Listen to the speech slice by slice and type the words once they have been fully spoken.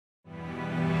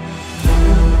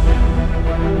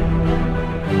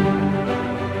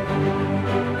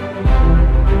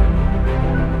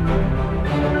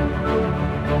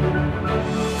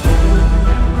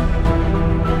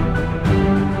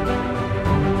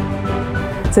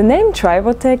The name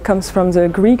Tribotecc comes from the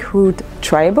Greek root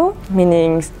tribo,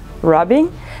 meaning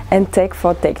rubbing, and tech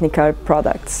for technical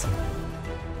products.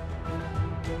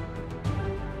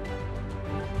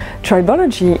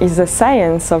 Tribology is the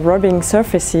science of rubbing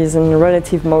surfaces in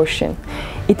relative motion.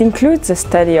 It includes the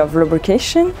study of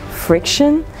lubrication,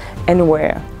 friction, and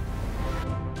wear.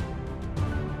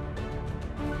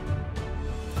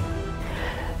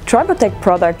 Tribotecc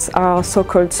products are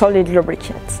so-called solid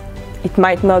lubricants. It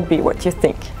might not be what you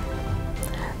think.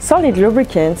 Solid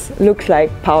lubricants look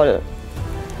like powder.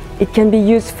 It can be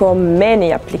used for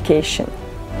many applications.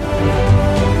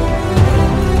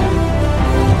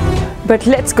 But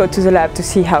let's go to the lab to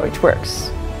see how it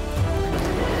works.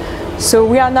 So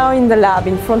we are now in the lab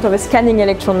in front of a scanning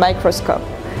electron microscope.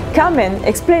 Carmen,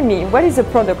 explain me, what is the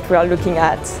product we are looking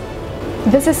at?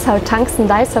 This is how tungsten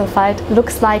disulfide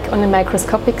looks like on a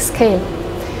microscopic scale.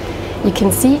 You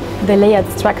can see the layered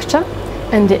structure,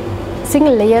 and the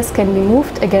single layers can be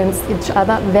moved against each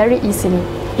other very easily.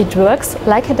 It works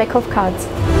like a deck of cards.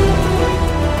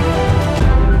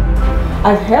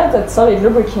 I've heard that solid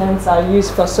lubricants are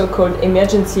used for so-called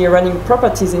emergency running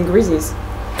properties in greases.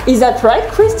 Is that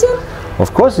right, Christian?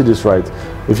 Of course it is right.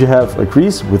 If you have a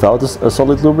grease without a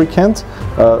solid lubricant,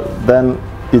 then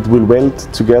it will weld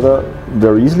together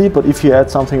very easily. But if you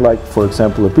add something like, for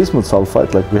example, a bismuth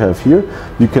sulfide like we have here,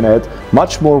 you can add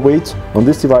much more weight on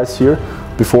this device here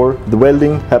before the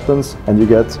welding happens, and you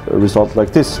get a result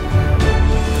like this.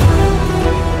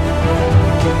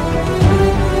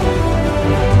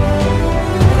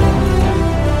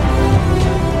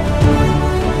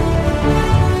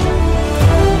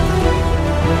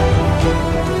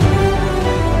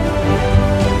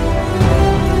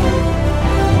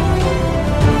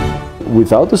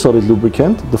 Without the solid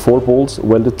lubricant, the 4 bolts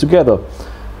welded together.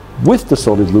 With the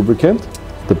solid lubricant,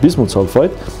 the bismuth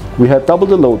sulfide, we had double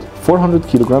the load, 400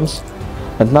 kilograms,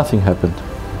 and nothing happened.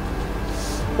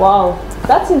 Wow,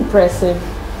 that's impressive.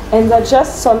 And that's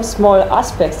just some small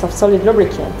aspects of solid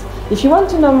lubricant. If you want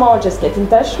to know more, just get in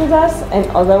touch with us, and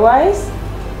otherwise,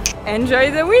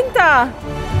 enjoy the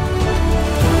winter!